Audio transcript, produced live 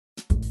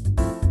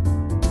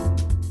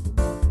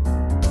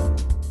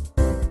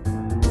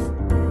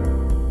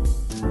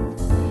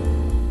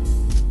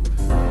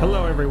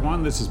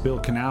everyone. This is Bill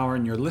Knauer,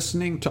 and you're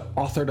listening to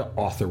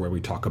Author2Author, where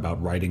we talk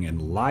about writing and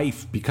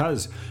life,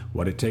 because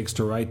what it takes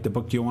to write the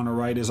book you want to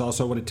write is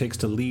also what it takes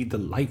to lead the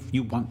life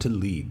you want to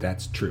lead.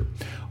 That's true.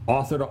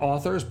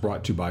 Author2Author is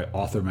brought to you by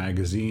Author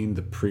Magazine,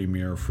 the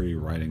premier free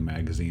writing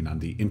magazine on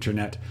the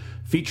internet,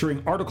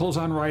 featuring articles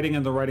on writing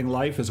and the writing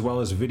life, as well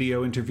as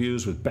video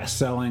interviews with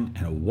best-selling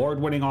and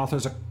award-winning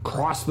authors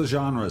across the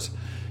genres.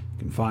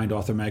 You can find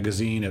Author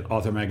Magazine at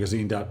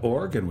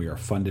authormagazine.org, and we are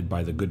funded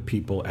by the good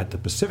people at the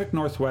Pacific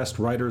Northwest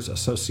Writers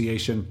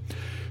Association,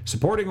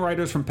 supporting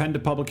writers from pen to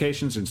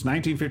publication since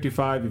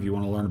 1955. If you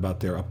want to learn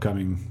about their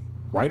upcoming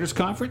Writers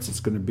Conference, it's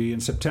going to be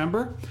in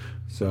September,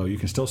 so you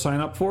can still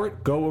sign up for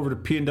it. Go over to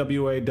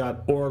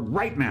pnwa.org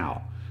right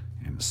now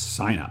and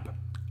sign up.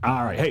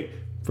 All right, hey,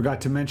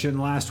 forgot to mention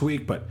last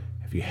week, but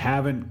if you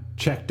haven't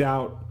checked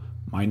out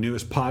my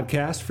newest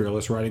podcast,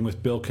 Fearless Writing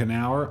with Bill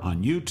Knauer,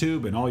 on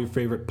YouTube and all your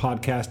favorite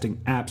podcasting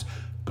apps,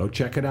 go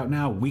check it out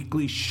now.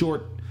 Weekly,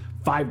 short,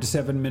 5 to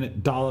 7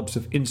 minute dollops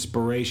of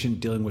inspiration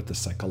dealing with the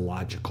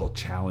psychological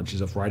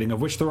challenges of writing, of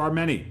which there are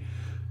many.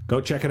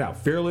 Go check it out.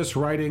 Fearless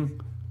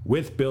Writing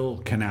with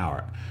Bill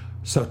Knauer.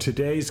 So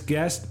today's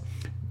guest,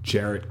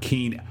 Jarret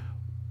Keene.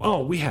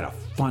 Oh, we had a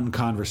fun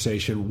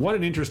conversation. What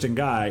an interesting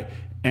guy.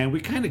 And we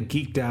kind of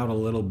geeked out a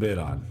little bit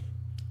on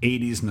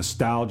 80s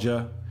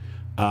nostalgia.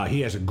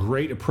 He has a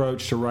great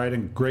approach to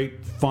writing,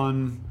 great,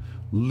 fun,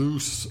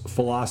 loose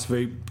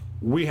philosophy.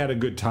 We had a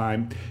good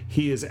time.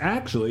 He is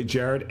actually,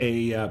 Jarret,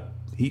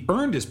 he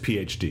earned his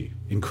PhD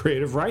in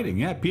creative writing.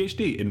 Yeah,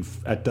 PhD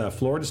at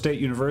Florida State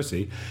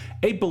University.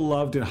 A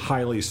beloved and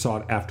highly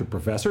sought-after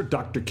professor,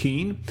 Dr.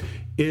 Keene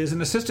is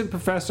an assistant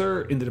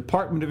professor in the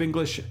Department of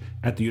English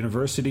at the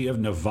University of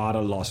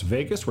Nevada, Las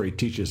Vegas, where he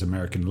teaches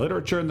American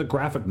literature and the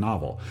graphic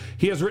novel.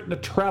 He has written a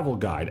travel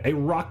guide, a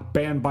rock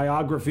band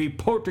biography,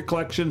 poetry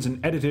collections,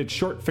 and edited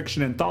short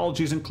fiction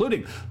anthologies,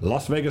 including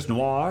Las Vegas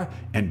Noir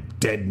and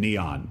Dead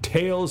Neon,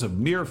 Tales of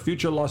Near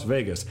Future Las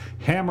Vegas.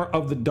 Hammer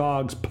of the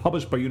Dogs,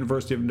 published by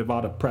University of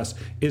Nevada Press,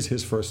 is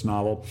his first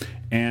novel.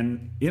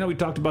 And, you know, we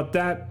talked about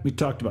that. We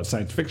talked about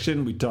science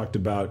fiction. We talked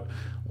about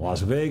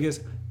Las Vegas.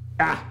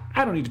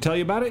 I don't need to tell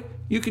you about it.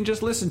 You can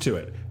just listen to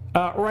it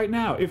right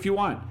now if you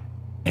want.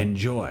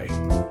 Enjoy.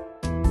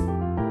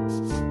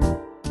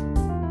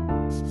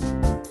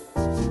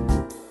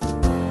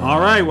 All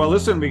right. Well,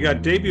 listen, we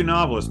got debut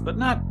novelist, but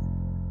not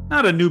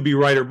a newbie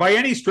writer by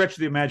any stretch of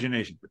the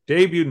imagination, but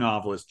debut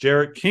novelist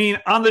Jarret Keene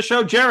on the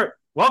show. Jarret,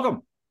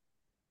 welcome.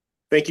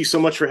 Thank you so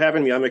much for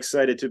having me. I'm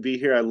excited to be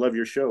here. I love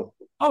your show.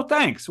 Oh,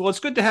 thanks. Well, it's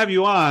good to have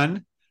you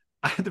on.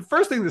 The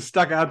first thing that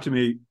stuck out to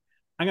me,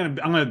 I'm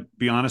gonna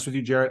be honest with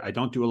you, Jarret. I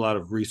don't do a lot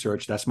of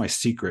research. That's my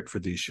secret for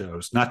these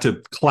shows, not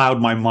to cloud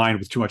my mind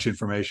with too much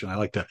information. I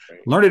like to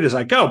learn it as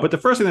I go. But the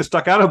first thing that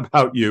stuck out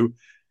about you,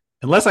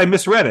 unless I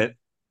misread it,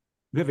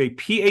 you have a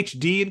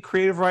PhD in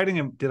creative writing.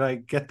 And did I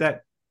get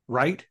that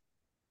right?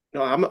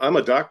 No, I'm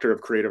a doctor of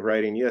creative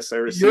writing. Yes, I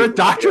received. You're a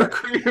doctor of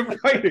creative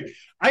writing.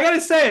 I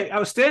gotta say, I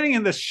was standing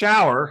in the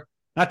shower,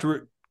 not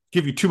to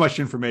give you too much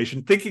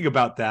information, thinking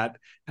about that,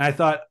 and I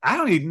thought,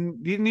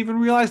 didn't even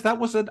realize that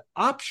was an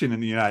option in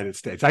the United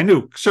States. I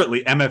knew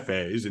certainly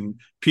MFAs and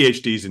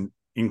PhDs in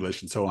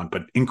English and so on,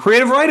 but in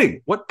creative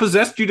writing, what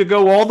possessed you to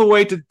go all the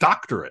way to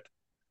doctorate?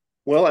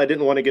 Well, I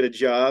didn't want to get a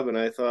job, and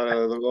I thought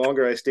the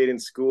longer I stayed in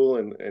school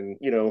and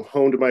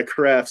honed my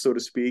craft, so to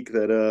speak,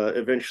 that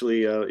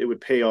eventually it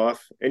would pay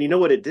off. And you know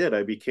what it did?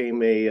 I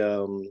became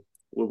a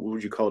what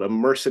would you call it? A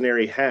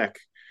mercenary hack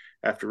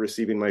after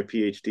receiving my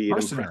PhD.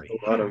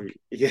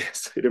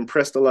 It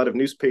impressed a lot of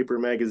newspaper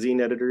magazine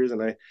editors,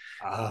 and I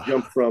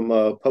jumped from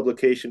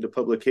publication to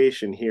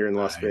publication here in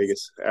Las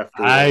Vegas.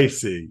 After I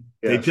see.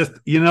 Yeah. They just,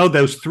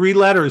 those 3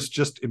 letters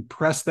just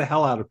impress the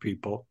hell out of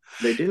people.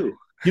 They do.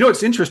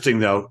 It's interesting,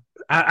 though.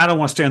 I don't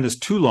want to stay on this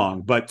too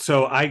long, but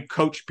so I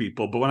coach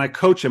people. But when I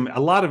coach them,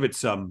 a lot of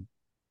it's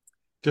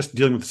just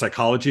dealing with the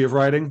psychology of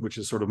writing, which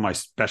is sort of my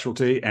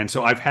specialty. And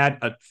so I've had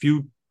a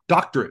few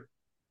doctorate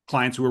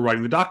clients who are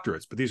writing the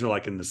doctorates, but these are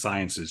like in the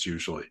sciences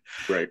usually.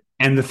 Right.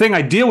 And the thing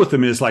I deal with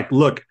them is like,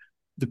 look,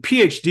 the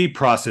PhD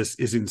process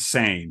is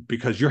insane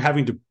because you're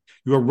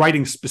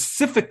writing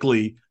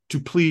specifically to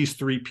please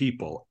 3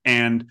 people.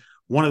 And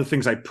one of the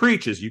things I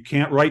preach is you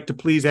can't write to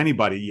please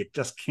anybody. You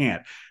just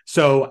can't.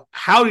 So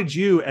how did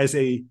you, as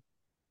a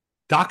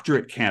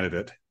doctorate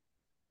candidate,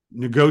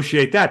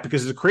 negotiate that?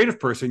 Because as a creative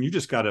person, you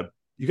got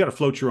to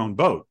float your own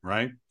boat,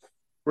 right?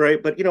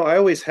 Right. But, I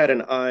always had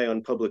an eye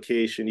on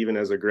publication, even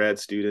as a grad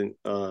student.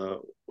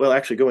 Well,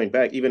 actually going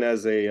back, even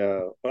as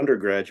a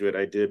undergraduate,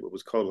 I did what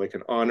was called like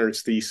an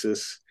honors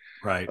thesis,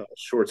 right?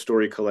 Short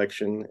story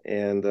collection.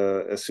 And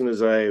as soon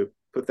as I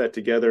put that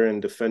together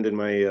and defended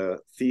my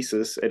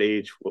thesis at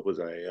age,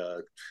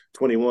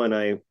 21,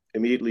 I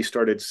immediately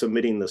started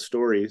submitting the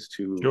stories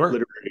to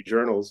literary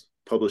journals,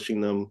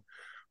 publishing them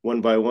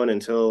one by one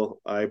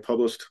until I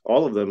published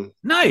all of them.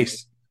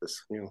 Nice.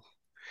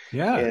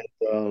 Yeah.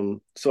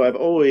 And so I've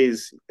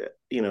always,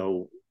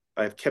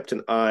 I've kept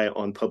an eye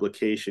on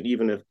publication,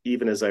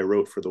 even as I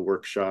wrote for the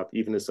workshop,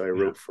 even as I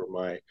wrote for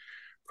my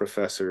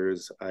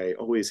professors. I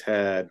always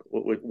had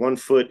one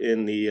foot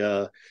in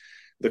the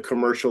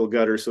commercial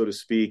gutter, so to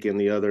speak, and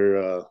the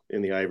other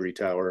in the ivory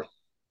tower.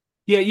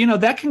 Yeah,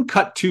 that can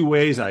cut two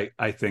ways,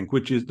 I think,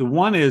 which is the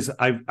one is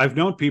I've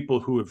known people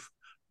who have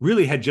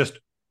really had just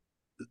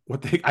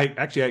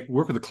I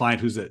work with a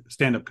client who's a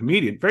stand-up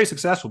comedian, very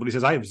successful, but he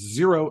says, I have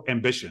zero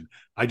ambition.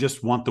 I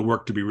just want the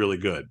work to be really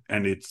good.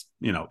 And it's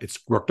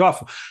worked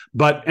off.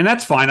 And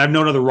that's fine. I've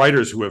known other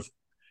writers who have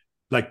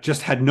like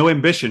just had no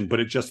ambition, but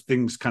it just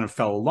things kind of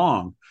fell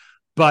along.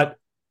 But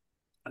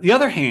on the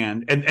other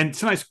hand, and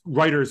sometimes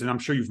writers, and I'm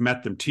sure you've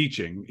met them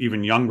teaching,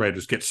 even young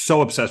writers get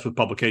so obsessed with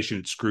publication,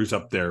 it screws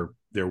up their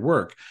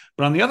work.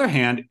 But on the other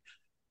hand,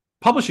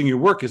 publishing your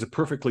work is a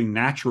perfectly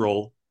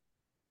natural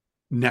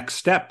next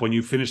step when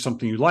you finish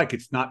something you like.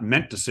 It's not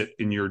meant to sit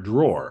in your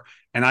drawer.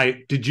 And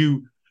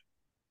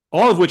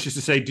all of which is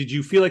to say, did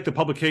you feel like the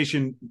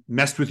publication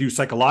messed with you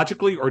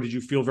psychologically, or did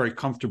you feel very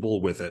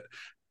comfortable with it?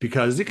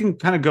 Because it can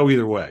kind of go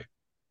either way.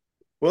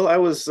 Well, I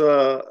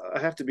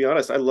have to be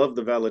honest, I love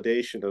the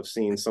validation of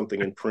seeing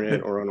something in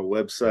print or on a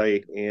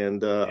website.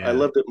 And I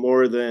loved it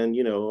more than,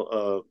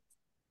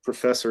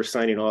 professor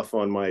signing off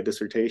on my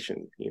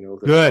dissertation,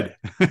 Good.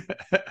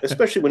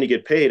 especially when you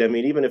get paid. I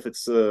mean, even if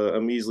it's a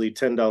measly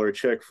 $10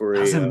 check for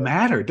Doesn't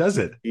matter, does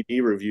it?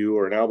 CD review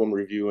or an album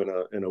review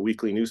in a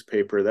weekly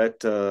newspaper,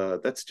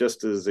 that's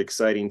just as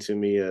exciting to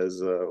me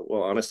as,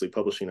 honestly,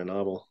 publishing a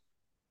novel.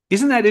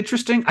 Isn't that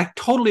interesting? I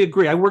totally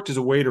agree. I worked as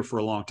a waiter for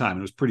a long time.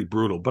 It was pretty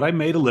brutal, but I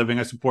made a living.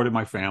 I supported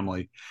my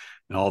family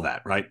and all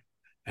that, right?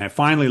 And I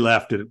finally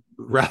left at a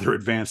rather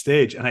advanced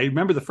age. And I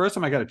remember the first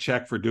time I got a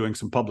check for doing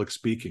some public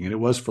speaking, and it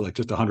was for like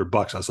just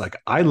 $100. I was like,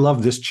 I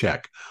love this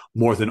check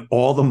more than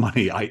all the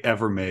money I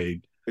ever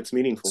made. It's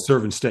meaningful.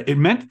 Serve and stay. It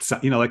meant,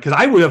 because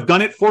I would have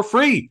done it for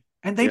free,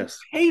 and they Yes.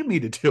 paid me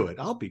to do it.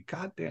 I'll be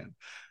goddamn.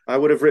 I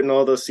would have written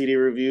all those CD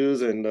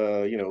reviews and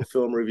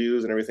film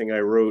reviews and everything I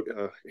wrote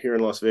here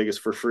in Las Vegas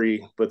for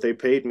free, but they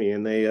paid me,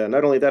 and they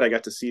not only that, I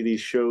got to see these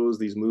shows,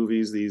 these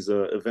movies, these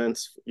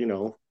events,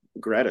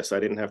 gratis. I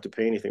didn't have to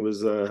pay anything.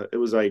 It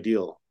was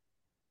ideal.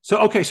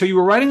 So you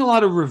were writing a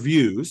lot of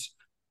reviews.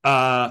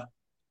 That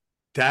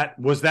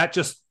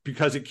just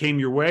because it came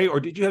your way, or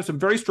did you have some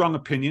very strong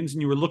opinions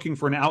and you were looking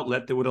for an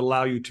outlet that would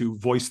allow you to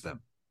voice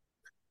them?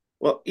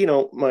 Well,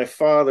 my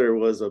father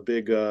was a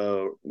big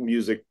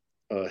music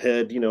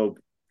head,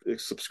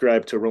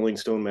 subscribed to Rolling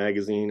Stone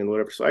magazine and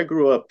whatever. So I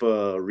grew up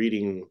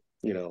reading,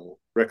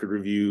 record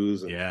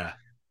reviews and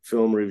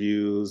film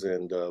reviews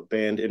and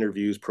band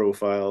interviews,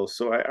 profiles.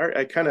 So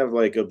I kind of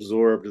like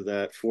absorbed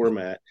that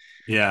format.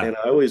 Yeah. And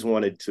I always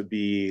wanted to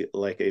be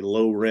like a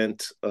low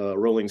rent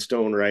Rolling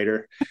Stone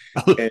writer.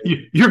 And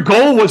your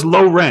goal was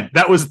low rent.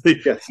 That was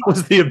yes. That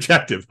was the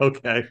objective.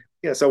 Okay.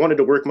 Yes, I wanted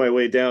to work my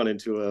way down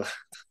into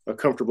a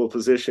comfortable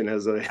position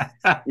as a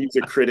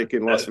music critic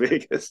in Las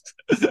Vegas.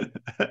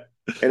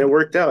 And it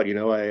worked out.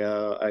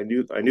 I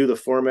knew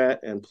the format,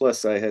 and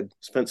plus I had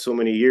spent so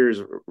many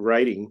years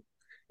writing,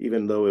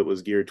 even though it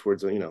was geared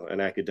towards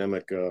an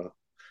academic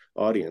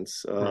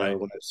audience. Right.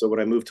 When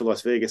I moved to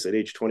Las Vegas at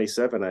age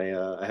 27,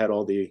 I had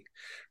all the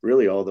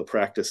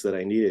practice that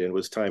I needed. It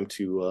was time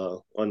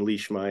to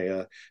unleash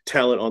my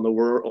talent on the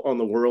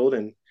world.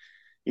 And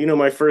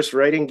my first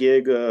writing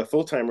gig,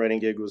 full-time writing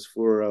gig, was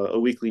for a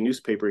weekly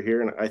newspaper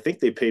here, and I think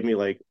they paid me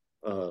like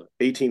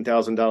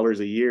 $18,000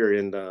 a year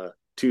in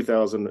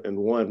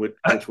 2001, which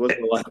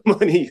wasn't a lot of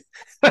money.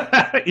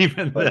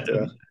 Even but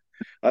then.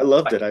 I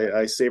loved it.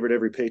 I savored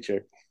every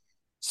paycheck.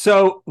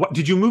 So,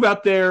 did you move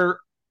out there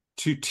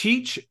to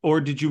teach, or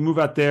did you move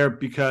out there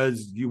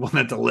because you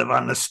wanted to live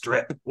on the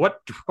Strip?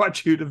 What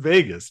brought you to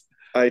Vegas?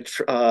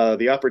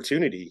 The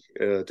opportunity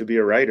to be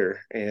a writer,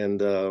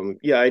 and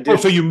I did. Oh,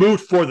 so you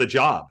moved for the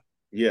job?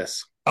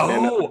 Yes.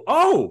 Very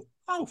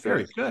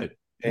good.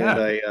 And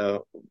I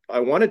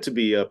wanted to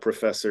be a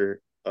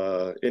professor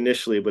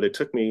initially, but it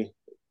took me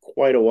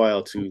quite a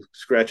while to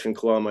scratch and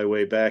claw my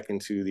way back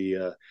into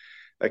the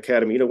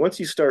academy. Once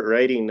you start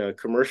writing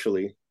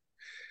commercially,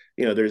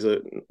 there's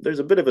a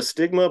bit of a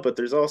stigma, but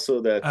there's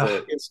also that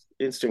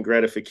instant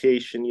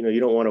gratification. You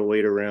don't want to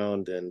wait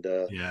around and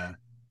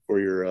for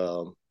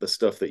your the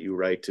stuff that you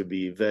write to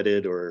be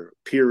vetted or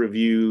peer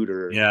reviewed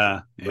or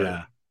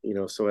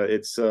so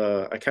it's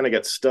I kind of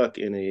got stuck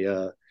in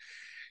a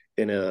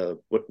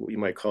what you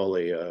might call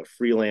a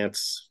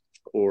freelance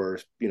or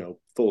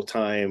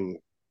full-time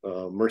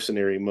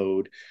mercenary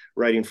mode,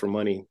 writing for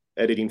money,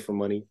 editing for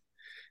money,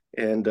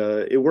 and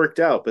it worked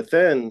out. But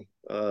then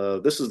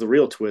this is the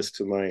real twist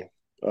to my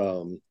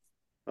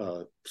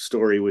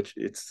story, which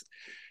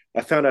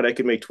I found out I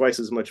could make twice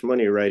as much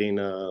money writing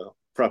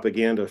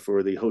propaganda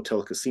for the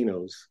hotel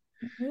casinos.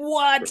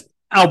 What?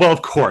 Oh, well,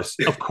 of course,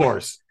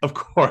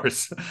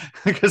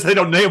 because they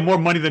have more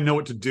money than know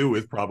what to do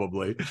with,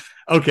 probably.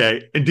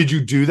 Okay, and did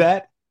you do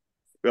that?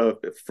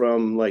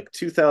 From like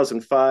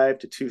 2005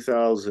 to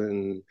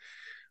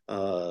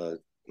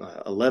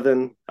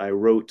 2011, I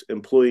wrote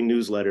employee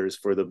newsletters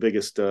for the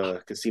biggest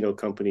casino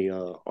company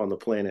on the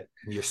planet.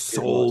 Your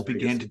soul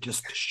began to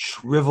just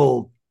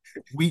shrivel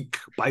week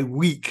by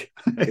week.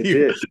 It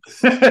did.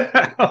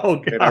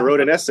 Oh And I God,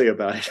 wrote an essay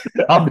about it.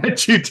 I'll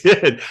bet you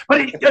did.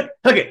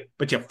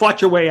 But you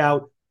fought your way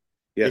out.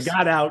 You Yes.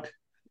 got out,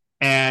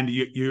 and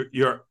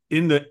you're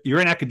in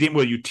academia.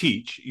 Well, you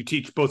teach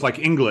both like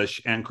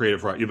English and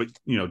creative writing, but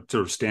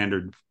sort of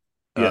standard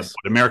Yes.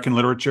 American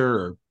literature.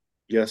 Or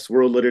Yes.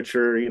 World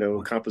literature,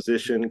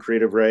 composition,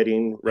 creative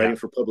writing, yeah. writing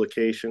for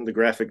publication, the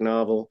graphic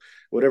novel,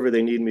 whatever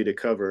they need me to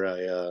cover,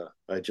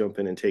 I jump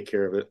in and take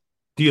care of it.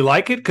 Do you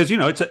like it? Because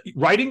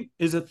writing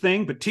is a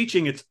thing, but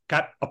teaching,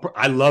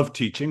 I love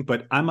teaching,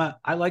 but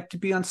I like to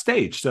be on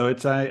stage, so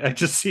I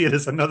just see it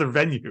as another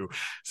venue.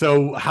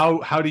 So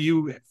how do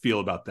you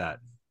feel about that?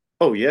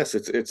 Oh yes,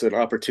 it's an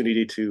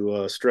opportunity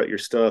to strut your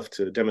stuff,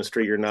 to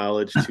demonstrate your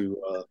knowledge to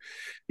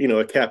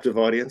a captive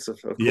audience, of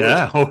course.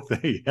 Yeah. Oh,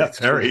 yeah, It's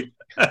true. very.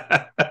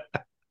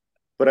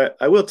 But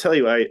I will tell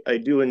you, I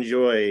do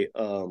enjoy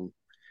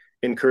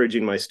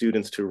encouraging my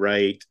students to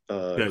write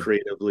Good.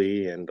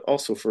 creatively and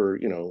also for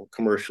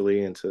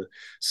commercially, and to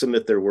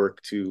submit their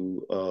work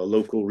to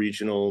local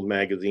regional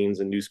magazines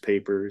and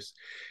newspapers.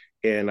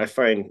 And I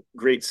find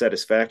great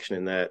satisfaction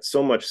in that,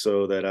 so much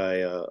so that I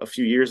a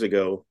few years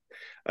ago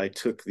I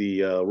took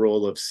the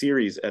role of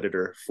series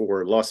editor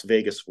for Las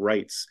Vegas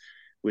Writes,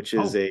 which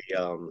is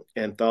Oh, a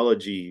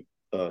anthology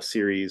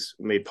series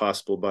made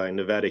possible by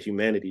Nevada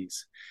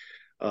Humanities.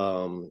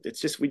 It's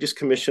just we just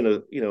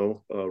commission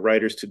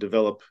writers to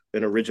develop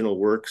an original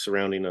work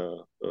surrounding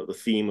the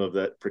theme of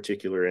that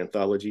particular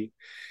anthology,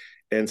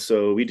 and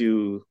so we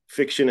do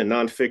fiction and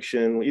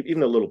nonfiction,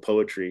 even a little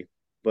poetry.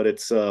 But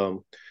it's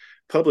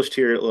published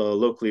here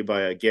locally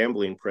by a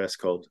gambling press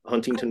called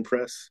Huntington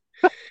Press.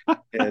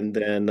 And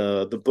then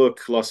the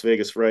book Las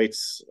Vegas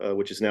Writes,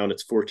 which is now in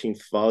its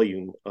 14th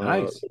volume,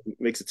 nice.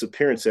 makes its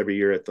appearance every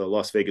year at the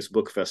Las Vegas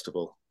Book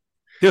Festival.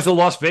 There's a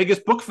Las Vegas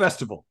Book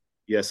Festival.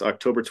 Yes,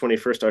 October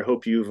 21st. I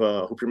hope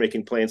you're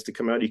making plans to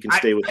come out. You can I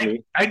stay with I,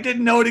 me. I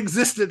didn't know it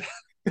existed.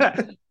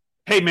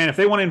 Hey man, if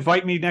they want to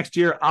invite me next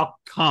year, I'll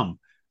come.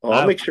 Oh,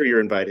 I'll make sure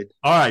you're invited.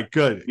 All right,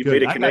 good, You've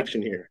good. made a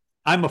connection here.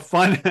 I'm a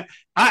fun.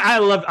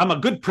 I'm a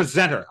good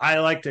presenter. I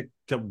like to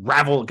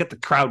ravel, get the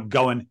crowd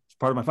going. It's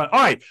part of my fun. All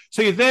right,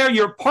 so you're there.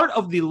 You're part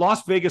of the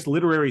Las Vegas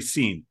literary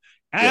scene.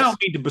 And I Yes.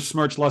 don't mean to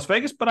besmirch Las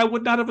Vegas, but I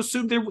would not have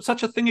assumed there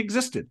such a thing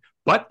existed.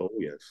 But Oh,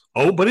 yes.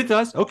 but it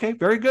does. Okay,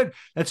 very good.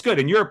 That's good.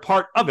 And you're a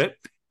part of it,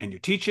 and you're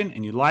teaching,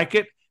 and you like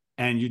it,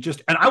 and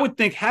I would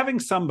think having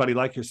somebody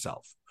like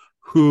yourself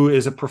who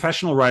is a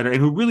professional writer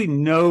and who really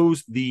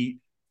knows the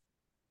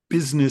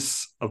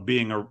business of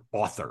being an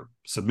author,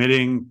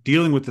 submitting,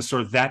 dealing with the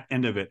sort of that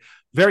end of it.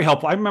 Very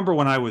helpful. I remember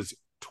when I was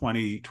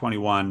 20,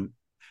 21,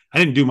 I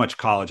didn't do much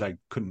college. I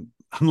couldn't,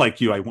 unlike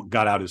you, I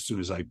got out as soon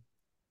as I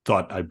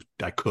thought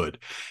I could.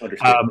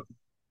 Understand. Um,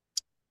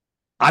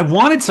 I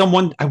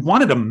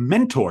wanted a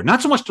mentor,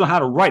 not so much to know how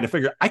to write. I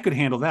figured I could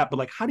handle that, but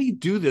like, how do you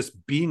do this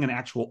being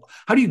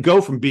how do you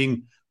go from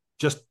being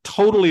just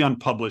totally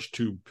unpublished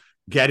to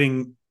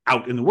getting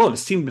out in the world? It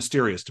seemed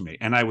mysterious to me.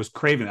 And I was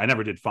craving, I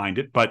never did find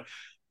it, but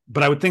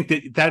I would think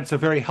that that's a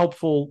very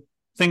helpful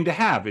thing to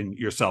have in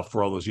yourself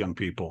for all those young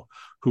people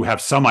who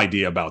have some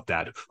idea about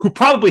that, who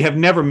probably have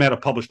never met a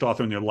published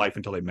author in their life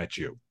until they met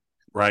you,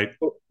 right?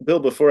 Well, Bill,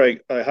 before I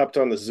hopped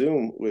on the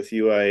Zoom with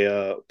you,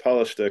 I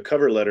polished a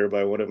cover letter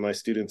by one of my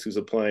students who's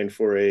applying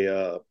for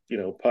a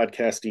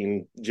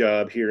podcasting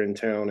job here in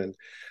town, and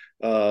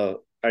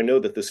I know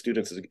that the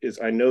student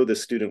I know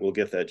this student will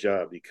get that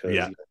job because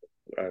Yeah.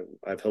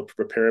 I've helped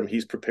prepare him.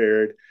 He's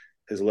prepared.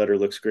 His letter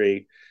looks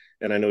great,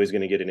 and I know he's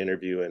going to get an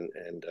interview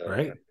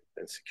Right.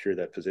 and secure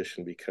that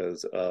position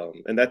because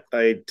and that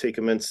I take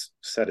immense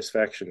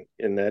satisfaction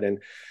in that. And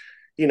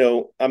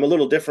I'm a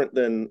little different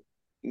than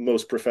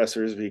most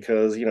professors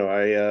because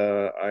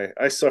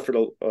I suffered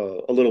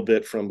a little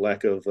bit from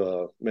lack of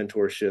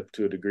mentorship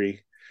to a degree,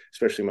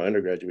 especially in my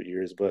undergraduate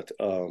years. But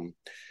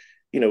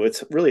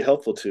it's really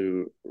helpful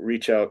to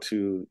reach out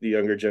to the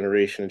younger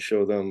generation and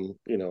show them,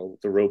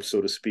 the ropes,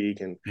 so to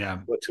speak, and Yeah.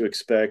 what to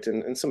expect,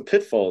 and some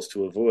pitfalls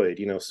to avoid.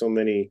 So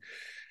many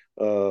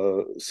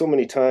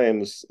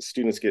times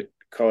students get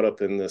caught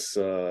up in this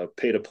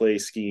pay to play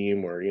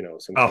scheme, or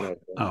some kind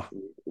Oh, of oh,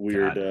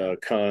 weird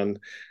God. con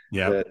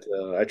Yeah.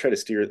 that I try to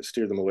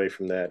steer them away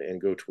from that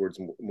and go towards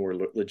more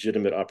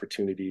legitimate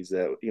opportunities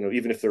that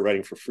even if they're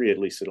writing for free, at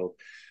least it'll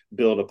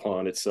build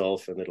upon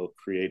itself and it'll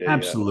create a real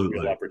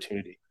Absolutely.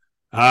 opportunity.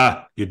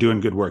 You're doing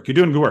good work. You're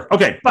doing good work.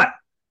 Okay, but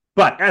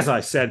as I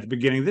said at the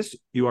beginning of this,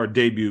 you are a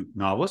debut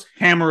novelist,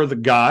 Hammer of the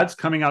Gods,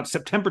 coming out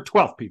September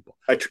 12th, people.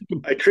 I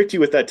tricked you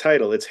with that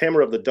title. It's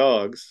Hammer of the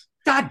Dogs.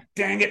 God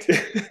dang it.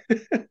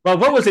 Well,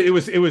 what was it?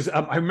 It was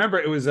I remember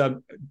it was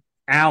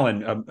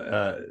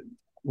Alan,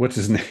 what's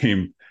his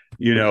name?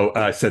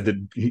 Said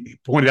that he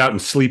pointed out in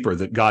Sleeper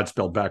that God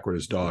spelled backward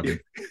as dog.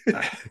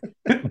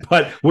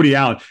 But Woody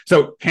Allen.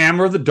 So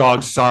Hammer of the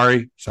Dogs,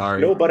 sorry.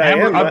 No, but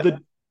Hammer of the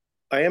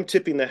I am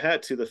tipping the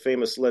hat to the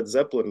famous Led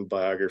Zeppelin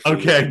biography,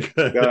 Okay,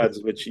 good.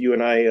 Gods, which you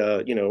and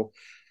I,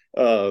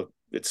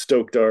 it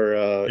stoked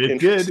our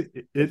interest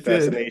and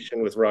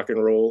fascination with rock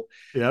and roll.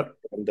 Yep.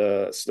 And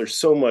so there's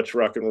so much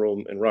rock and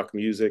roll and rock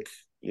music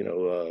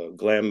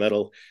glam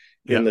metal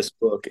in this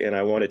book, and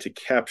I wanted to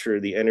capture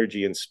the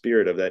energy and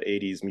spirit of that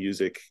 80s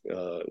music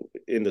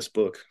in this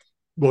book.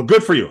 Well,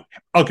 good for you.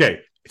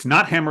 Okay, it's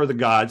not Hammer of the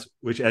Gods,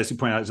 which, as you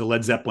pointed out, is a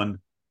Led Zeppelin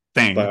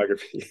thing.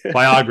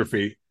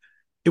 Biography.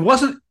 It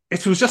wasn't.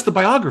 It was just the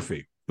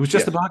biography. It was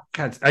just the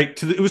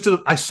biography.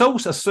 I so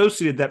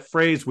associated that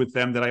phrase with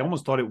them that I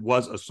almost thought it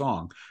was a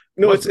song.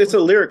 No, it's a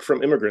lyric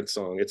from Immigrant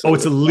Song. It's a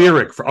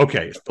lyric.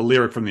 It's the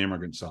lyric from the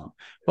Immigrant Song.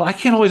 Well, I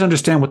can't always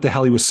understand what the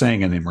hell he was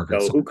saying in the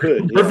Immigrant Song. Who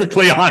could?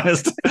 Perfectly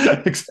honest.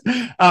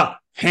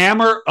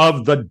 Hammer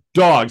of the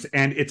Dogs,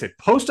 and it's a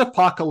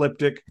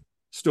post-apocalyptic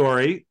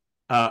story.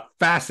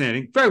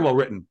 Fascinating, very well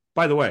written.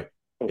 By the way,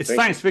 it's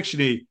science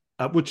fiction-y,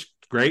 which is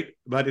great,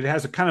 but it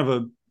has a kind of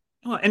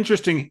a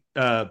interesting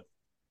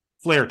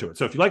flair to it.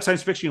 So if you like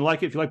science fiction, you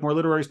like it. If you like more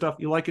literary stuff,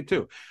 you like it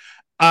too.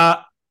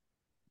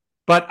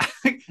 But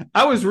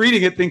I was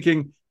reading it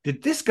thinking,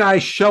 did this guy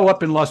show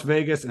up in Las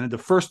Vegas and the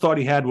first thought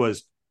he had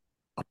was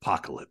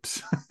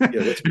apocalypse? Yeah,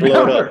 let's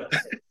blow it up.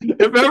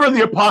 If ever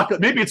the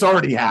apocalypse, maybe it's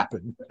already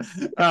happened.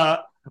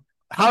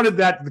 How did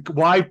that?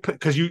 Why?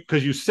 Because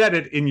you said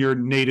it in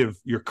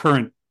your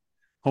current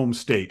home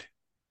state.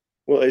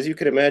 Well, as you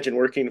can imagine,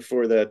 working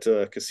for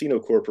that casino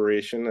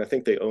corporation, I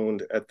think they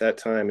owned at that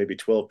time maybe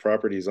 12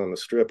 properties on the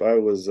Strip. I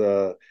was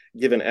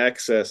given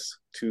access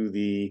to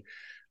the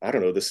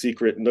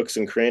secret nooks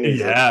and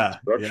crannies of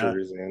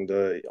structures, and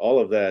all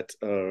of that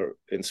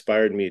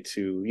inspired me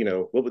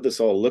to, what would this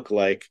all look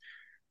like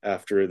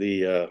after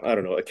the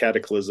a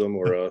cataclysm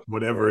or a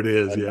whatever it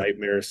is,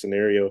 nightmare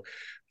scenario.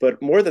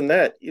 But more than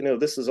that,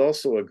 this is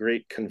also a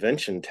great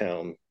convention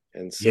town,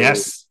 and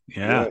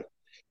so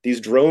these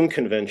drone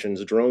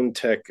conventions, drone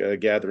tech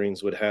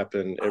gatherings would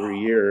happen every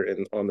year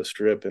on the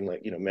Strip, and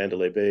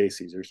Mandalay Bay,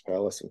 Caesar's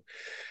Palace,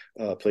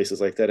 and places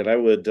like that. And I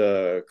would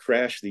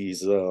crash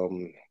these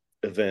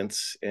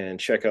events and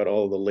check out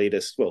all the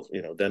latest. Well,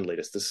 then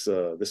latest.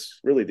 This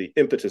really, the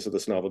impetus of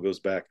this novel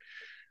goes back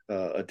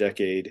a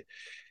decade,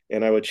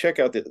 and I would check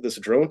out this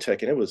drone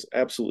tech, and it was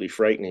absolutely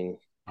frightening.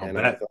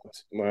 I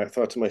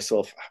thought to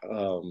myself,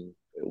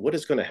 what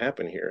is going to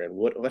happen here, and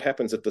what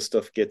happens if the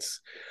stuff gets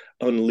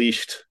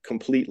unleashed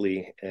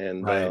completely?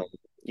 And I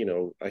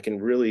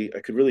could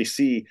really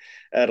see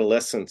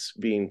adolescents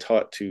being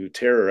taught to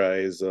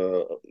terrorize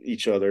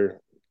each other,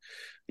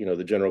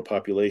 the general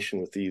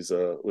population with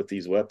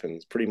these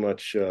weapons. Pretty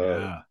much,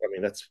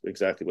 that's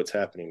exactly what's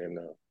happening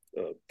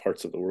in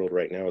parts of the world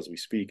right now as we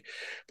speak.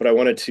 But I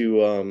wanted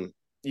to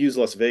use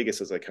Las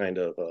Vegas as a kind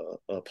of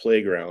a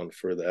playground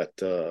for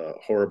that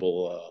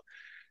horrible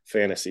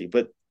fantasy.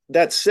 But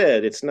that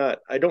said, it's not.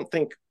 I don't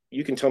think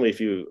you can tell me if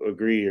you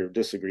agree or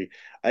disagree.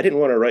 I didn't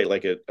want to write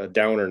like a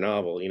downer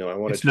novel. I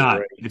wanted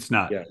It's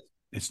not. I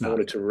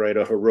wanted to write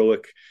a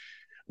heroic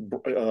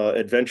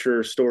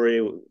adventure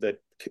story that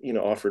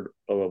offered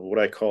what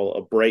I call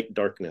a bright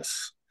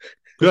darkness.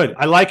 Good,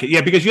 I like it.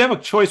 Yeah, because you have a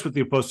choice with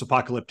the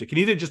post-apocalyptic. It can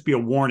either just be a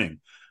warning,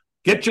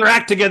 get your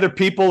act together,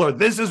 people, or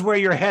this is where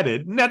you're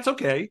headed, and that's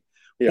okay.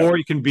 Yeah. Or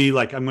you can be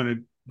like,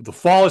 the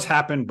fall has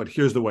happened, but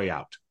here's the way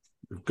out.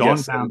 You've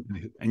gone down,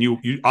 and you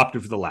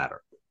opted for the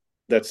latter.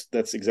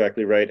 That's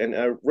exactly right. And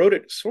I wrote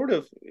it sort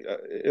of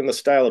in the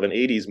style of an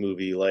 80s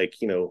movie, like,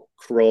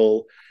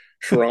 Krull,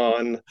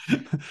 Tron.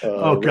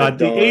 Oh, God,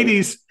 the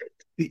 80s.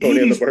 The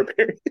Conan 80s. the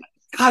Barbarian.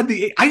 God,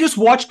 I just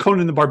watched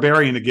Conan the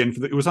Barbarian again.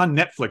 It was on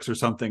Netflix or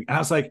something. And I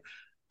was like,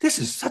 this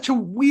is such a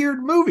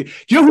weird movie. Do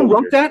you know who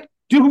wrote that?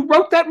 Do you know who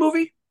wrote that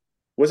movie?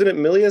 Wasn't it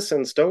Milius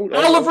and Stone?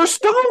 Oliver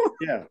Stone.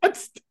 Yeah.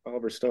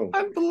 Oliver Stone.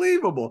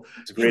 Unbelievable.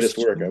 It's the greatest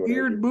work.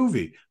 Weird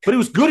movie. But it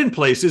was good in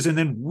places and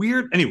then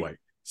weird. Anyway.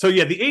 So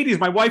yeah, the 80s,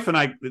 my wife and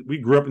I, we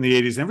grew up in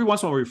the 80s. And every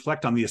once in a while we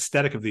reflect on the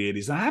aesthetic of the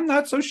 80s. And I'm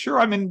not so sure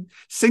I'm in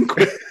sync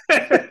with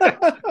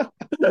it.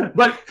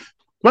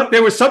 But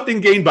there was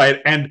something gained by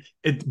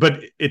it.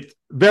 But it's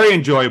very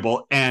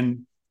enjoyable. I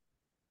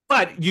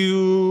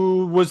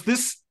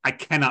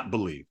cannot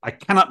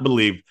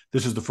believe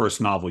this is the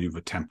first novel you've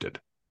attempted.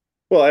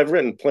 Well, I've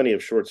written plenty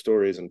of short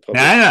stories and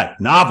published.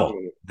 Novel.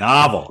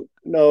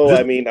 No,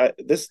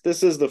 this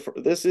is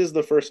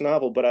the first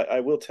novel, but I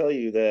will tell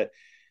you that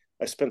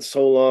I spent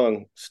so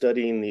long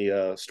studying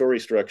the story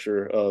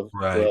structure of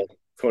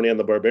Conan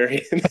the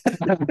Barbarian.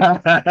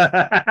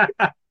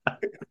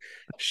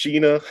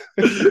 Sheena.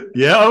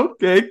 Yeah,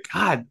 okay.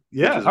 God,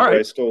 yeah. All right.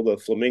 I stole the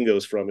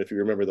flamingos from, if you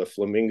remember the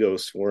flamingo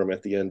swarm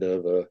at the end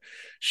of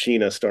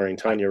Sheena, starring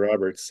Tanya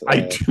Roberts.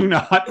 I do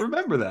not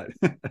remember that.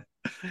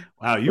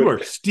 Wow, you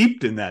are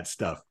steeped in that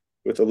stuff.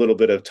 With a little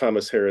bit of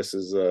Thomas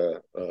Harris's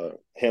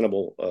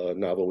Hannibal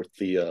novel with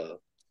the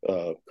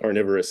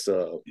carnivorous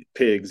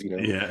pigs,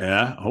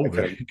 Yeah. Oh,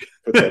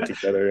 put that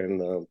together,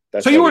 and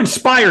so you were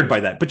inspired by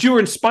that. But you were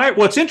inspired.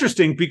 Well, it's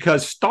interesting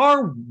because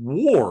Star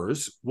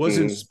Wars was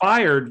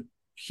inspired.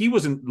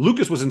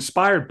 Lucas was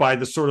inspired by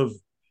the sort of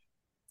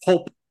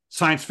pulp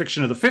science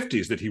fiction of the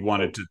 50s that he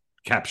wanted to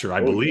capture,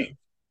 I believe.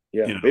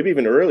 Yeah, maybe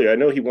even earlier. I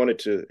know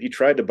he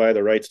tried to buy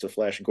the rights to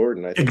Flash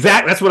Gordon. I think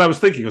exactly. That's what I was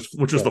thinking,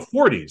 which was the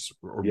 40s,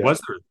 or was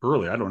there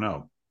early? I don't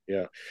know.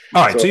 Yeah.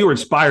 All right. So you were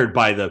inspired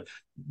by the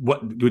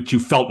what you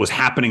felt was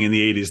happening in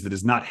the 80s that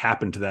has not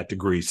happened to that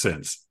degree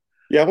since.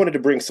 Yeah, I wanted to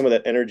bring some of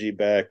that energy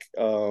back.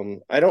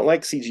 I don't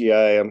like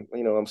CGI.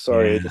 I'm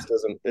sorry, Yeah, it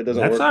doesn't that's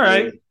work all for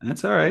right. me.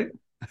 That's all right.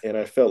 And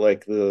I felt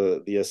like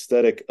the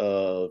aesthetic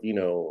of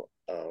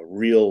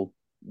real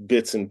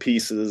bits and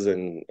pieces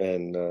and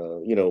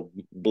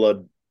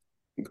blood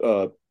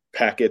uh,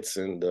 packets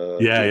and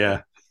Yeah,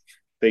 yeah,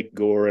 fake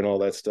gore and all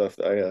that stuff.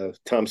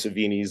 Tom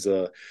Savini's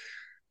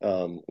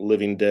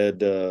Living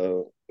Dead,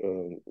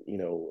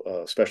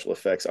 special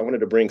effects. I wanted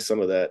to bring some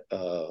of that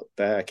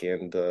back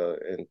and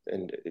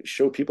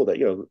show people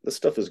that this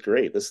stuff is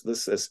great.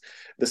 This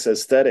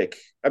aesthetic.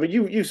 I mean,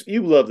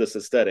 you love this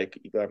aesthetic.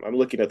 I'm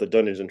looking at the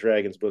Dungeons and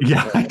Dragons books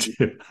yeah. behind I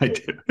you. do. I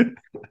do.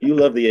 You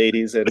love the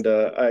 '80s, and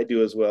I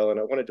do as well. And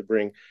I wanted to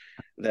bring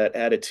that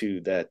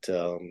attitude that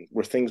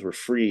where things were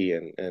free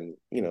and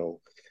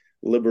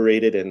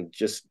liberated and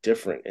just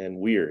different and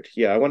weird.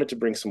 Yeah, I wanted to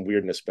bring some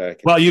weirdness back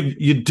Well, into.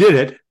 you did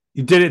it.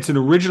 You did it. It's an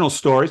original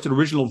story. It's an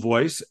original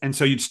voice, and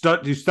so you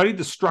studied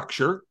the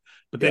structure,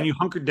 but then Yeah. you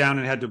hunkered down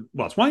and had to.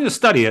 Well, it's one thing to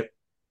study it.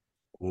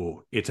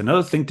 Oh, it's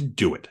another thing to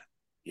do it.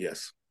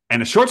 Yes.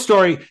 And a short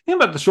story, the thing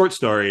about the short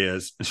story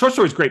is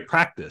great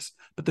practice,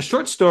 but the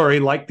short story,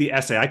 like the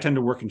essay, I tend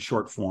to work in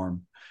short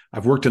form.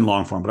 I've worked in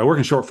long form, but I work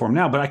in short form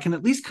now, but I can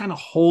at least kind of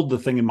hold the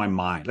thing in my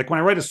mind. Like when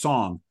I write a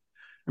song,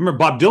 I remember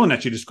Bob Dylan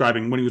actually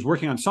describing when he was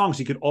working on songs,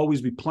 he could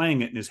always be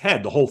playing it in his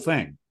head, the whole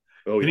thing.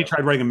 Oh Then he yeah.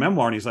 tried writing a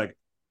memoir and he's like,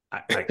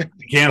 I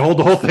can't hold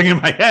the whole thing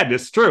in my head.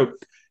 It's true.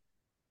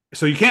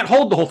 So you can't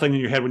hold the whole thing in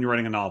your head when you're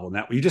writing a novel.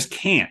 Now you just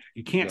can't.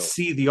 You can't No.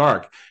 see the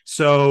arc.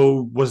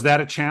 So was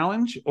that a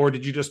challenge, or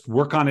did you just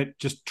work on it?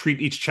 Just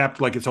treat each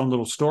chapter like its own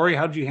little story.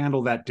 How did you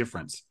handle that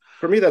difference?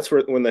 For me, that's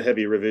when the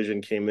heavy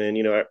revision came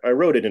in. I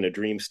wrote it in a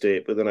dream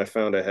state, but then I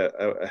found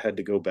I had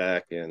to go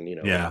back and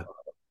Yeah.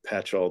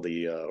 patch all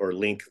the or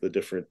link the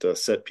different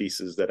set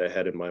pieces that I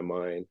had in my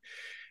mind.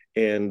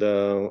 And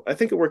I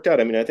think it worked out.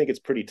 I mean, I think it's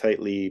pretty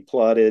tightly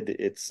plotted.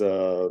 It's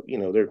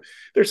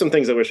there's some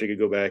things I wish I could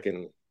go back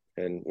and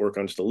work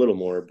on just a little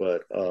more,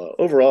 but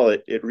overall,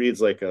 it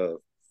reads like a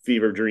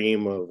fever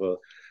dream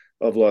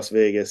of Las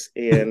Vegas,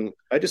 and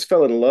I just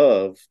fell in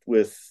love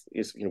with.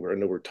 I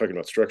know we're talking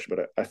about structure,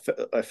 but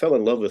I fell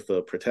in love with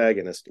the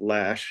protagonist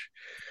Lash,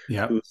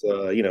 Yeah. who's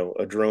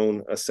a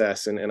drone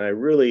assassin, and I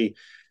really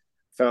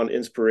found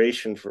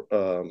inspiration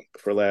for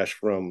Lash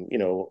from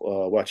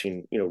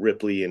watching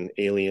Ripley and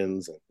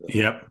Aliens, and,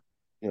 Yep.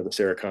 the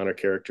Sarah Connor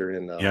character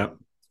in Yep.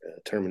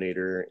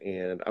 Terminator,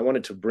 and I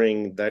wanted to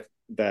bring that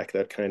back,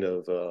 that kind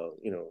of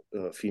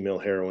female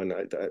heroine,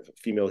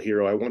 female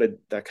hero. I wanted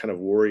that kind of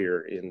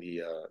warrior in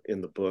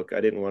the book.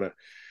 I didn't want to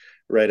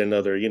write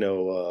another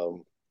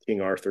King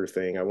Arthur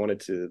thing. I wanted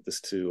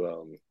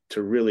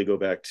to really go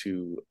back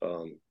to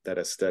that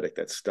aesthetic,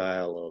 that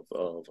style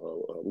of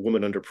a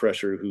woman under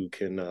pressure who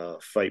can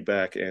fight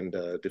back and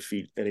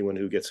defeat anyone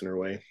who gets in her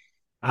way.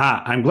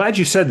 I'm glad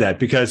you said that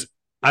because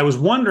I was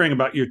wondering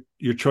about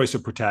your choice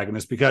of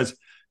protagonist, because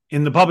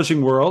in the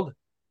publishing world,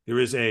 there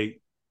is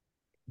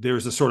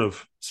a sort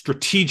of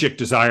strategic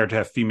desire to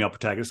have female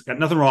protagonists. Got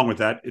nothing wrong with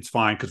that. It's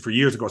fine, because for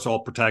years, of course, all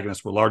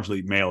protagonists were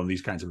largely male in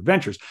these kinds of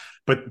adventures.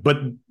 But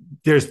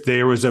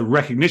there was a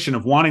recognition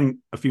of wanting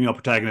a female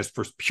protagonist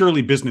for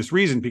purely business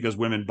reasons, because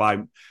women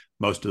buy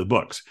most of the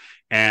books.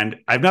 And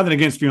I have nothing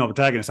against female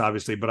protagonists,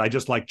 obviously, but I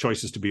just like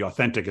choices to be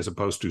authentic as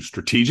opposed to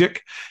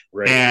strategic.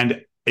 Right.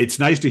 And it's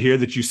nice to hear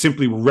that you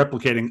simply were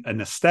replicating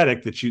an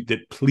aesthetic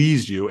that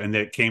pleased you and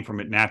that it came from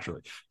it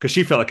naturally, because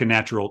she felt like a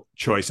natural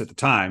choice at the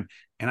time.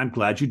 And I'm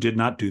glad you did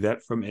not do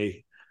that from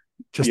a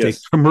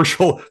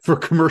commercial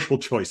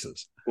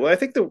choices. Well, I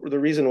think the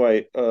reason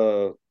why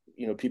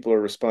people are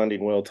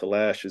responding well to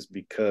Lash is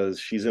because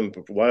she's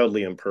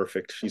wildly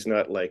imperfect. She's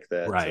not like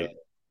that Right.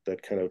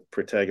 That kind of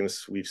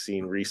protagonist we've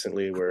seen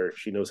recently, where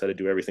she knows how to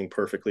do everything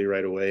perfectly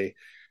right away.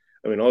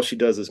 I mean, all she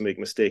does is make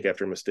mistake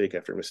after mistake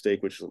after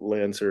mistake, which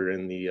lands her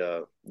in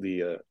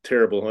the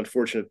terrible,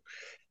 unfortunate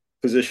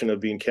position of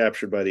being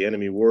captured by the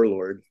enemy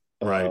warlord.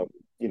 Right.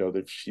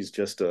 That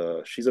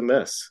she's a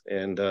mess,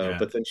 and Yeah.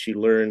 but then she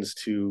learns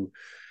to,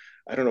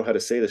 I don't know how to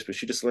say this, but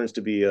she just learns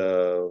to be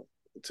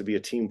a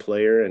team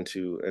player and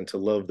to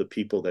love the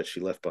people that she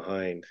left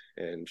behind,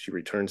 and she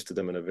returns to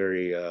them in a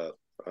very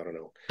I don't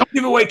know. Don't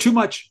give away too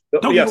much.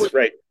 Don't Yes, give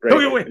away. right. Don't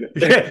give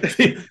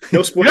away.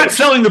 No spoilers. You're not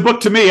selling the book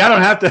to me. I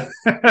don't have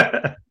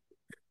to.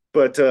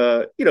 But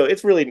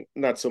it's really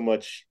not so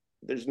much.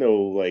 There's no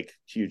like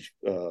huge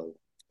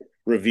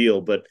reveal,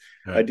 but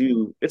Right. I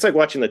do. It's like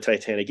watching the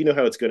Titanic. You know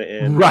how it's going to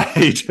end,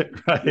 Right.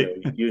 Right.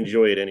 You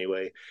enjoy it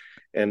anyway,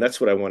 and that's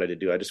what I wanted to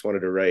do. I just wanted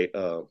to write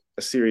a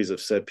series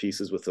of set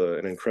pieces with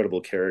an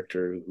incredible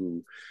character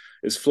who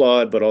is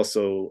flawed but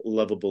also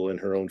lovable in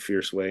her own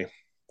fierce way.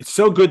 It's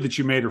so good that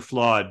you made her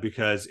flawed,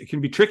 because it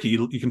can be tricky.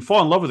 You can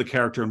fall in love with a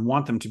character and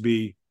want them to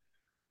be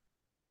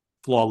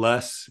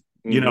flawless.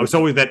 Mm-hmm. It's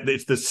always that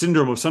it's the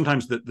syndrome of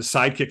sometimes the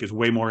sidekick is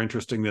way more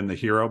interesting than the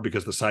hero,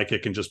 because the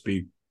sidekick can just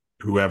be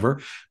whoever.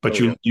 But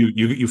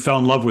you fell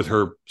in love with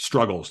her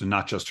struggles and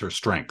not just her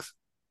strength.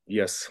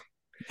 Yes.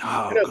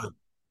 Oh, good.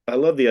 I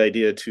love the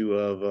idea too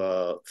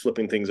of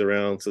flipping things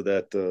around so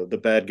that the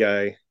bad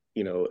guy,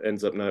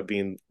 ends up not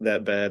being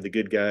that bad. The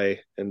good guy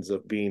ends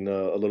up being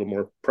a little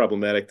more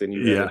problematic than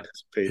you had Yeah.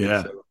 anticipated.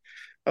 Yeah. So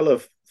I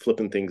love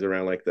flipping things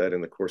around like that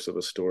in the course of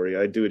a story.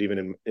 I do it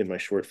even in my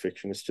short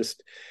fiction. It's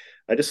just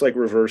I just like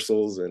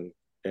reversals and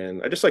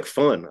I just like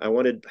fun. I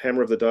wanted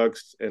Hammer of the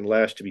Dogs and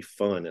Lash to be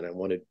fun, and I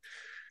wanted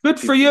Good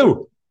for people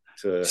you.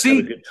 to have a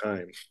See, good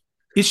time.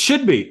 it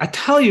should be. I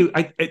tell you,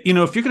 if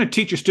you're going to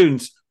teach your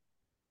students,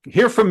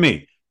 hear from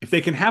me. If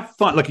they can have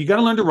fun, like you got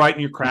to learn to write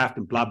in your craft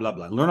and blah blah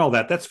blah. Learn all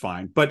that. That's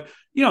fine. But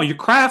your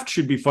craft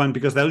should be fun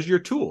because those are your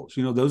tools.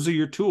 Those are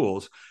your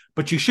tools.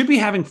 But you should be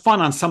having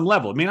fun on some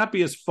level. It may not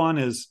be as fun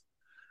as,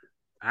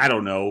 I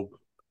don't know,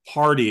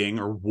 partying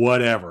or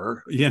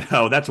whatever.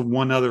 That's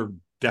one other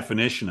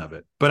definition of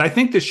it. But I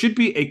think there should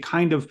be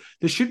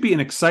an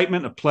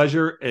excitement, a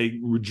pleasure, a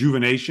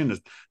rejuvenation, a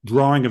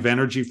drawing of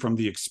energy from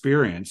the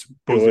experience,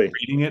 both in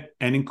reading it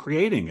and in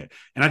creating it.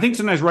 And I think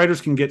sometimes writers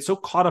can get so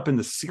caught up in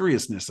the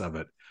seriousness of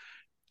it,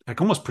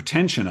 like almost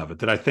pretension of it,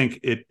 that I think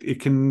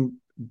it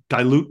can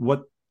dilute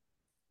what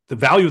the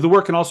value of the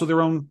work and also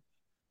their own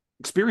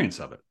experience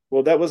of it.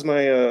 Well, that was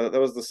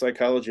the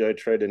psychology I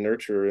tried to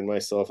nurture in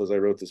myself as I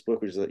wrote this book,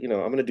 which is that I'm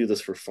going to do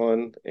this for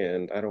fun,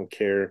 and I don't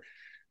care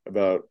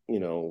about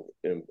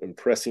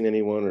impressing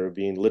anyone or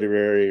being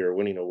literary or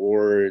winning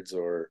awards,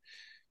 or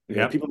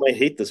people might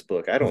hate this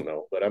book. I don't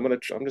know, but I'm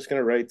just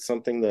gonna write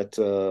something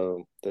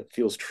that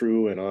feels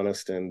true and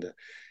honest, and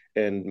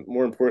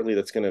more importantly,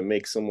 that's gonna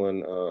make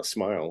someone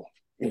smile.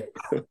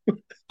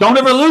 Don't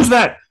ever lose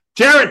that,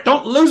 Jarret.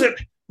 Don't lose it,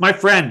 my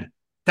friend.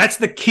 That's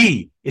the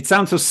key. It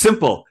sounds so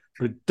simple,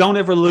 but don't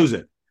ever lose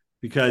it,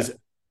 because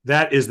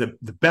that is the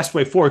best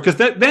way forward. Because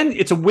then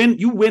it's a win.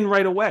 You win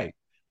right away.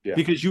 Yeah.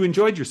 Because you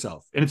enjoyed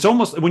yourself. And it's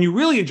almost, when you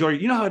really enjoy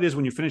it, you know how it is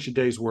when you finish a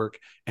day's work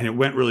and it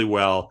went really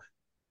well.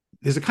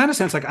 There's a kind of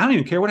sense like, I don't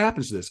even care what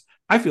happens to this.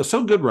 I feel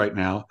so good right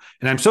now.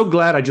 And I'm so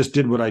glad I just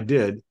did what I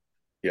did.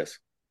 Yes.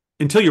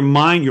 Until your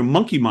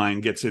monkey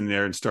mind gets in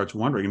there and starts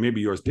wondering, and maybe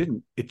yours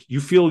didn't.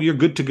 You feel you're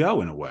good to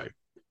go in a way.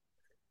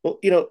 Well,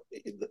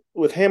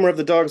 with Hammer of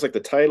the Dogs, like the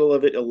title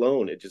of it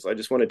alone, I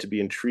just want it to be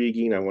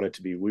intriguing. I want it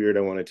to be weird.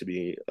 I want it to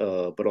be,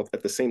 but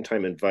at the same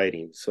time,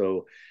 inviting.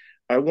 So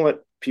I want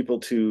people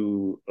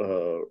to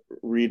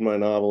read my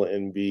novel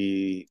and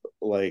be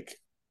like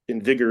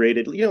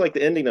invigorated, like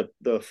the ending of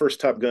the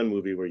first Top Gun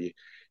movie where you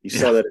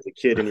saw that as a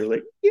kid and you're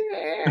like,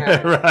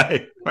 yeah,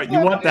 right. You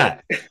want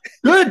that.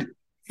 Good.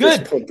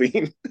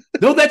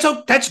 No,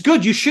 that's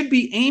good. You should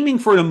be aiming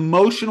for an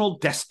emotional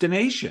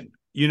destination.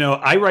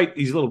 I write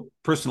these little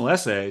personal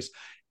essays,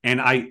 and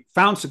I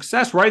found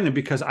success writing them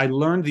because I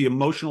learned the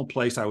emotional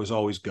place I was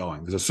always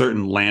going. There's a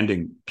certain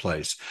landing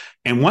place.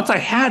 And once I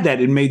had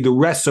that, it made the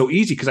rest so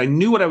easy because I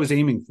knew what I was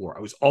aiming for. I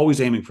was always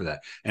aiming for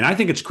that. And I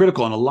think it's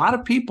critical. And a lot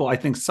of people, I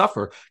think,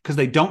 suffer because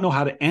they don't know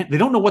how to end. They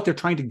don't know what they're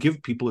trying to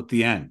give people at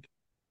the end.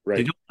 Right.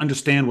 They don't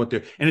understand what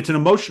they're, and it's an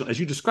emotional, as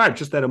you described,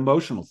 just that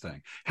emotional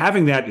thing.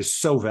 Having that is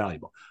so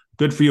valuable.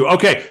 Good for you.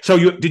 Okay. So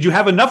did you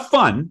have enough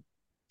fun,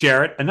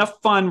 Jarret,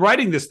 enough fun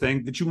writing this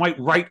thing that you might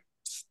write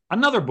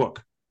another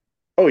book?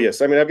 Oh,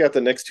 yes. I mean, I've got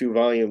the next 2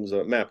 volumes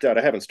mapped out.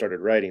 I haven't started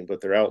writing, but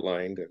they're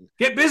outlined. And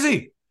get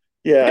busy.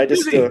 Yeah, I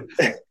just, you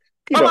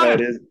know how it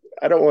is.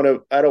 I don't want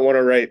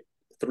to write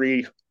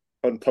 3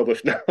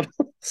 unpublished novels.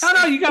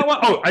 No, you got one.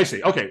 Oh, I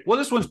see. Okay. Well,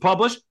 this one's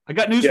published. I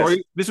got news for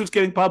you. This one's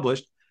getting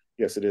published.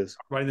 Yes, it is.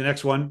 Writing the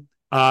next one.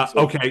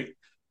 Okay.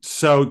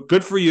 So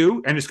good for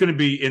you. And it's going to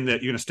be you're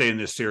going to stay in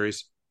this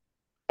series.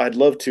 I'd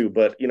love to,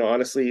 but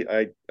honestly,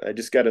 I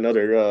just got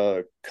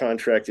another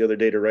contract the other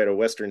day to write a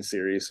Western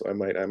series, so I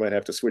might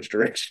have to switch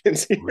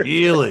directions here.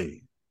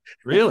 Really?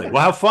 Well,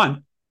 have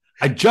fun.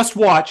 I just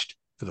watched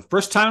for the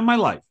first time in my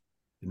life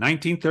the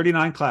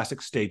 1939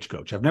 classic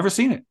Stagecoach. I've never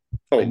seen it.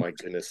 Oh my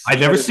goodness!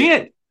 I've never seen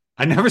it.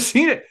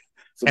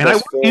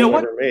 And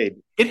what?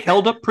 It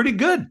held up pretty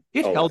good.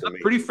 It held up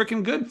pretty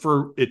freaking good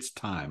for its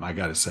time, I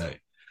got to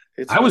say.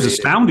 I was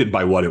astounded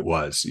by what it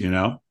was,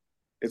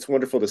 It's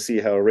wonderful to see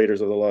how Raiders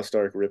of the Lost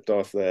Ark ripped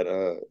off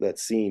that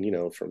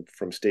scene,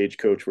 from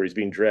Stagecoach where he's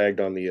being dragged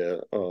on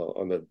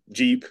the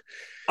Jeep.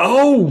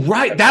 Oh,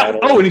 right.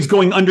 And he's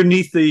going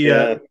underneath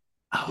the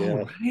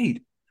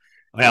right.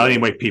 Well,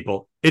 anyway,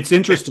 people, it's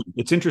interesting.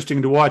 It's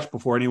interesting to watch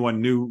before anyone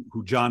knew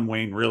who John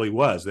Wayne really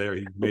was. There,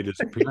 he made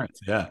his appearance.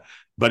 Yeah,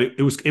 but it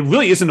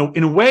really isn't.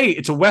 In a way,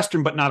 it's a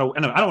Western, but not a.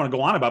 And I don't want to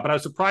go on about it, but I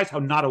was surprised how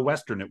not a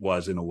Western it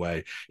was in a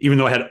way, even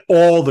though it had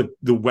all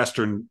the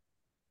Western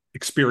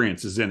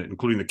experiences in it,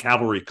 including the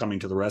cavalry coming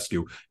to the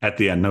rescue at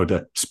the end. No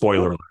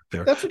spoiler alert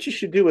there. That's what you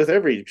should do with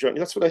every genre.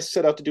 That's what I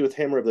set out to do with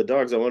Hammer of the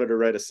Dogs. I wanted to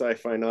write a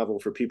sci-fi novel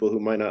for people who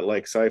might not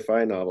like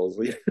sci-fi novels.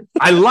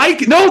 I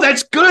like it. No,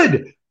 that's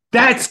good.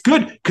 That's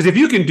good. Because if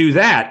you can do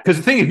that,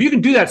 if you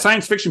can do that,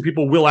 science fiction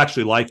people will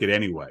actually like it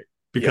anyway,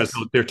 because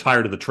they're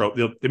tired of the trope.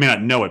 They may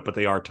not know it, but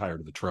they are tired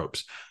of the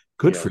tropes.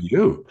 Good for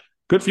you.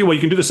 Good for you. Well, you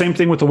can do the same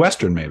thing with the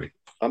Western, maybe.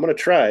 I'm going to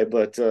try,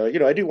 but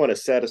I do want to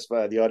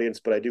satisfy the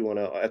audience, but I do want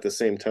to at the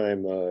same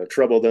time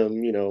trouble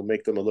them,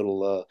 make them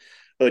a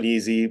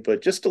uneasy,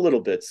 but just a little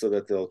bit so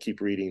that they'll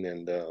keep reading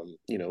and,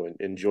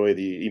 enjoy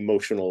the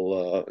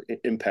emotional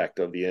impact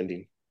of the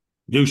ending.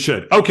 You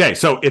should. Okay,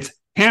 so it's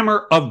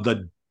Hammer of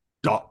the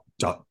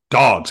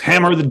Dogs.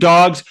 Hammer of the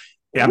Dogs.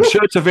 I'm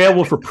sure it's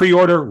available for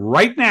pre-order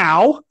right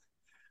now.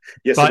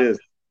 Yes, it is.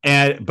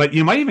 But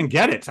you might even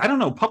get it. I don't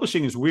know.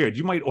 Publishing is weird.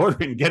 You might order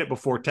it and get it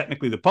before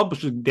technically the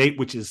publishing date,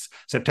 which is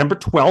September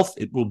 12th.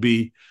 It will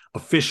be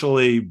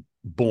officially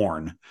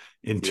born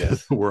into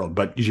the world.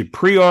 But you should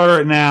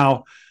pre-order it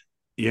now.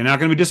 You're not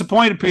going to be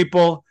disappointed,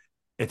 people.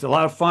 It's a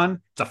lot of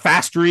fun. It's a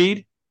fast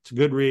read. It's a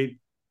good read.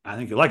 I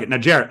think you'll like it. Now,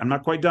 Jarret, I'm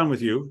not quite done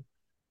with you.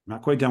 I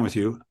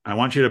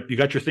want you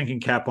got your thinking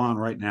cap on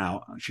right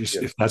now.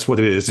 If that's what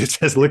it is. It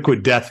says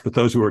liquid death for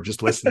those who are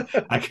just listening.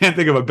 I can't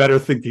think of a better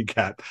thinking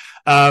cap.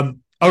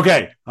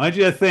 Okay. I want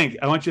you to think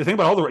about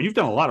you've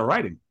done a lot of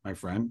writing, my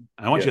friend.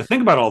 I want you to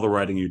think about all the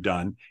writing you've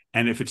done.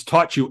 And if it's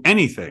taught you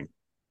anything,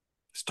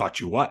 it's taught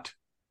you what?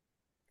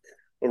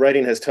 Well,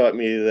 writing has taught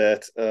me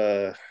that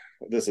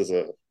this is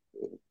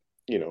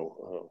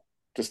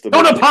just the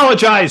don't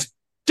apologize.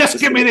 Just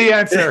give me the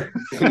answer.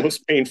 The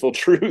most painful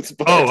truth.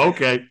 But,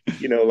 okay.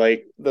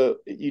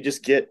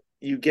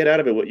 You get out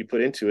of it what you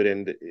put into it,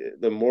 and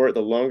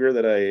the longer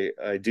that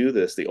I do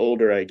this, the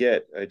older I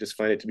get. I just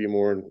find it to be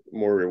more and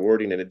more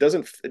rewarding. And it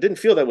didn't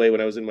feel that way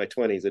when I was in my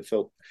 20s. It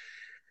felt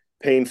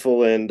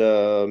painful and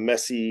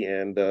messy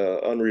and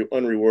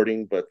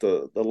unrewarding. But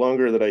the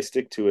longer that I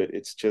stick to it,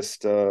 it's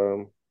just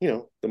the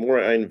more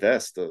I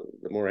invest, the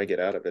more I get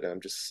out of it. I'm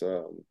just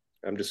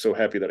so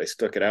happy that I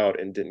stuck it out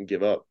and didn't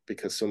give up,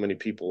 because so many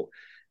people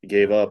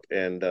gave up,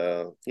 and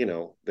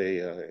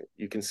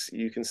you can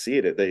see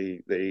it.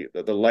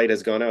 The light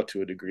has gone out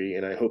to a degree,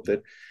 and I hope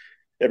that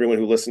everyone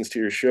who listens to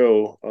your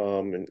show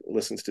and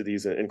listens to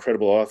these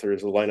incredible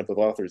authors, the lineup of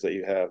authors that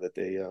you have, that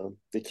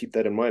they keep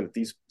that in mind, that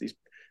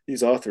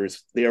these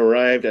authors, they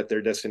arrived at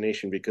their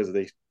destination because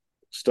they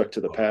stuck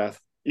to the path,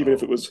 even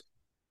if it was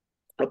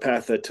a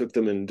path that took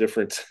them in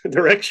different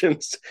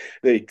directions.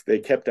 They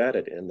kept at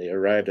it, and they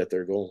arrived at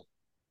their goal.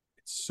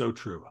 It's so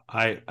true.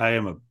 I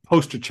am a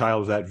poster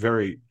child of that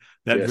very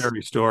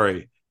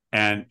story.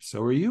 And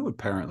so are you,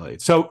 apparently.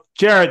 So,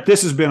 Jarret,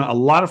 this has been a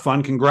lot of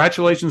fun.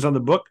 Congratulations on the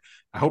book.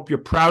 I hope you're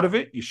proud of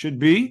it. You should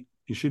be.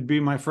 You should be,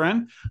 my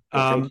friend.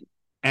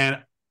 And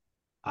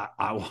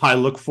I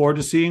look forward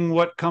to seeing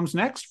what comes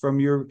next from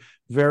your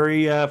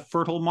very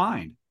fertile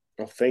mind.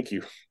 Oh, thank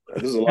you.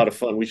 This is a lot of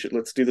fun.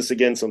 Let's do this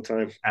again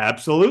sometime.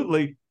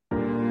 Absolutely.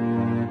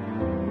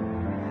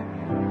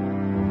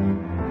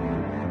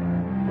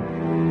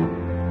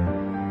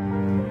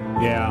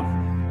 Yeah.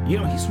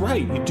 He's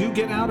right. You do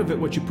get out of it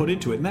what you put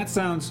into it. And that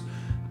sounds,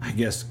 I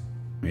guess,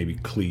 maybe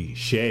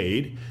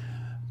cliched,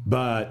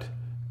 but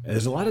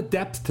there's a lot of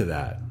depth to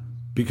that.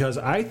 Because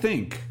I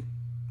think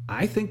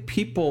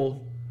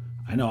people,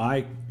 I know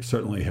I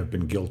certainly have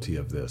been guilty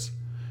of this,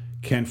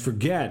 can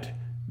forget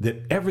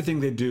that everything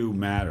they do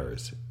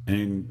matters.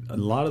 And a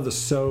lot of the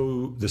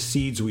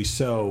seeds we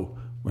sow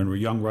when we're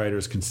young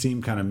writers can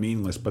seem kind of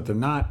meaningless, but they're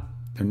not.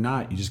 They're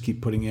not. You just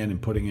keep putting in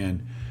and putting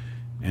in,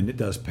 and it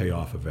does pay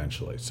off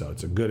eventually. So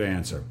it's a good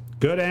answer.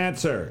 Good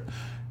answer.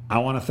 I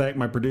want to thank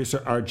my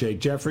producer, R.J.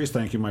 Jeffries.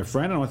 Thank you, my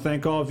friend. I want to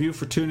thank all of you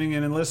for tuning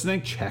in and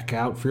listening. Check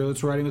out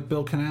Fearless Writing with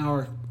Bill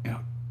Knauer.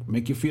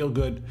 Make you feel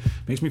good.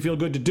 Makes me feel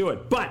good to do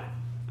it. But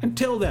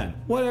until then,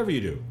 whatever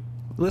you do,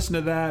 listen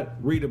to that,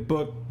 read a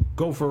book,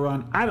 go for a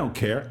run. I don't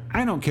care.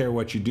 I don't care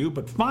what you do,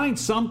 but find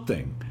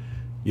something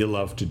you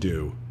love to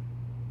do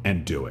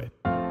and do it.